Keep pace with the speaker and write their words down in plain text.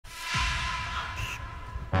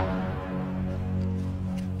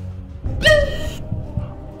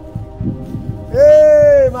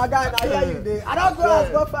my guy, now here you dey. I don't go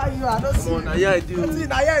ask go find you. I don't see. Now here I do. See,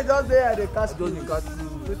 now here just there they catch. Just the cat.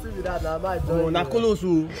 Wetin be that? Now my joy. Na kolos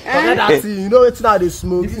o. Forget that thing. You know wetin I dey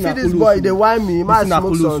smoke. You see this boy, they whine me. He might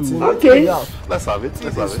smoke something. Okay. Let's have it.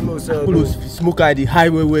 Kolos smoke at the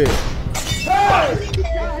highway way.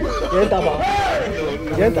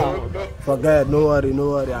 Forget, no worry,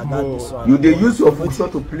 I got this one. You dey use your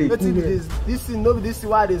function to play. This thing, no be this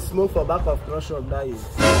why they smoke for back of crush up that is.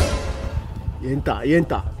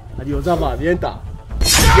 Yenta. Adi observer, yenta.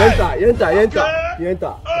 Adi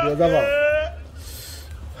observer.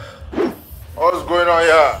 What's going on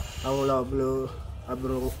here?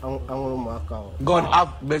 God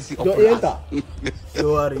have mercy upon Don't us.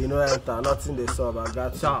 Don't worry, you know enter. Nothing they solve. I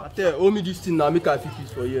got you. I tell you, me this thing now, make I fix it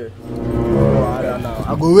for you.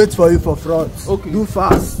 I go wait for you for front. Okay. Do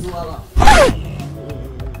fast.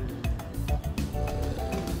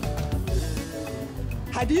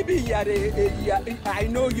 Had he been here, I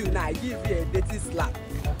know you now. I give you a dirty slap.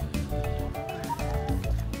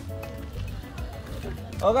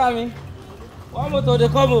 Ogami, one more to the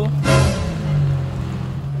come.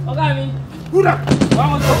 Ogami, Who that? one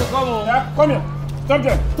more to the come. Yeah, come here.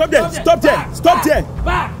 Stop there.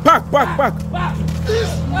 Back.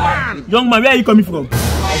 Young man, where are you coming from?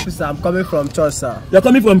 Officer, I'm coming from church, sir. You're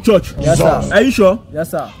coming from church? Yes, sir. Are you sure?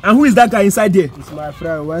 Yes, sir. And who is that guy inside there? It's my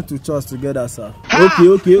friend. We went to church together, sir. Okay.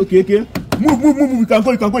 Move. You can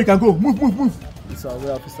go. Move. This one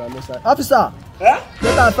way, officer. No, sir. Officer! Eh?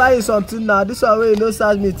 Let I find you something now. This one way you no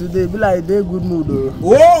search me today. Be like they good mood, though.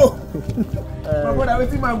 Oh! My brother,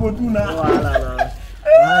 what man go do now?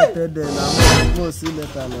 I tell them now. We'll see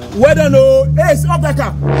later now. Well done, oh. Hey, up that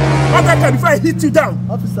car before I hit you down.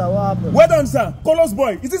 Officer, what happened? Well done, sir. Kolos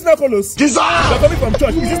boy. Is this not Kolos? Jesus! You're coming from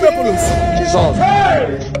church. Is this not Kolos? Jesus!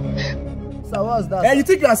 Sir, what's that? Hey, you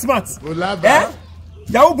think you are smart? Eh?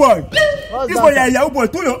 Yahoo boy. What's This that, boy, sir? Yahoo boy.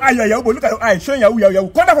 Turn your eye, Yahoo boy. Look at your eye. Showing Yahoo.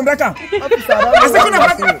 Come down from that car. Officer, I I said, come don't down know from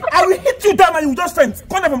what that car. I will hit you down and you will just faint.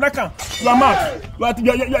 Come down from that car. You are mad.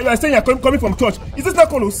 You are saying you are coming from church. Is this not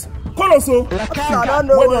Kolos? Kolos, oh. Officer, I don't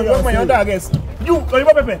know Well what done, you're young man, you're saying. under arrest. You,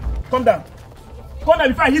 Oliver Pepe, come down. Come down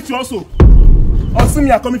before I hit you also. Or see me,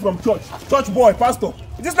 you are coming from church. Church boy, pastor.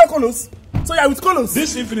 Is this not Kolos? So you are with Kolos.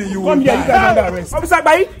 This evening you Come will here, you guys are under arrest. Officer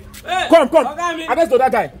Bayi, come. Ogami. Arrest to that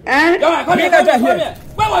guy. Come here.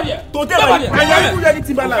 Where were you? Today, I am ready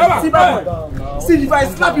Timberland. See, if I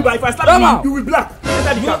slap you, you will black.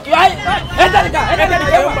 Enter the car.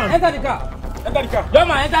 Enter the car. Young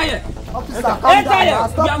man, enter here. Officer, calm Enter down. here. Now.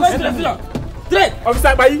 You Stop are going to the pushing me. floor. Straight.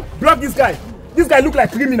 Officer Bayi, block this guy. This guy look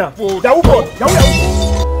like criminal. Yahoo boy. Yahoo.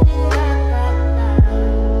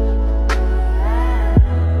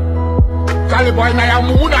 Charlie boy, now I'm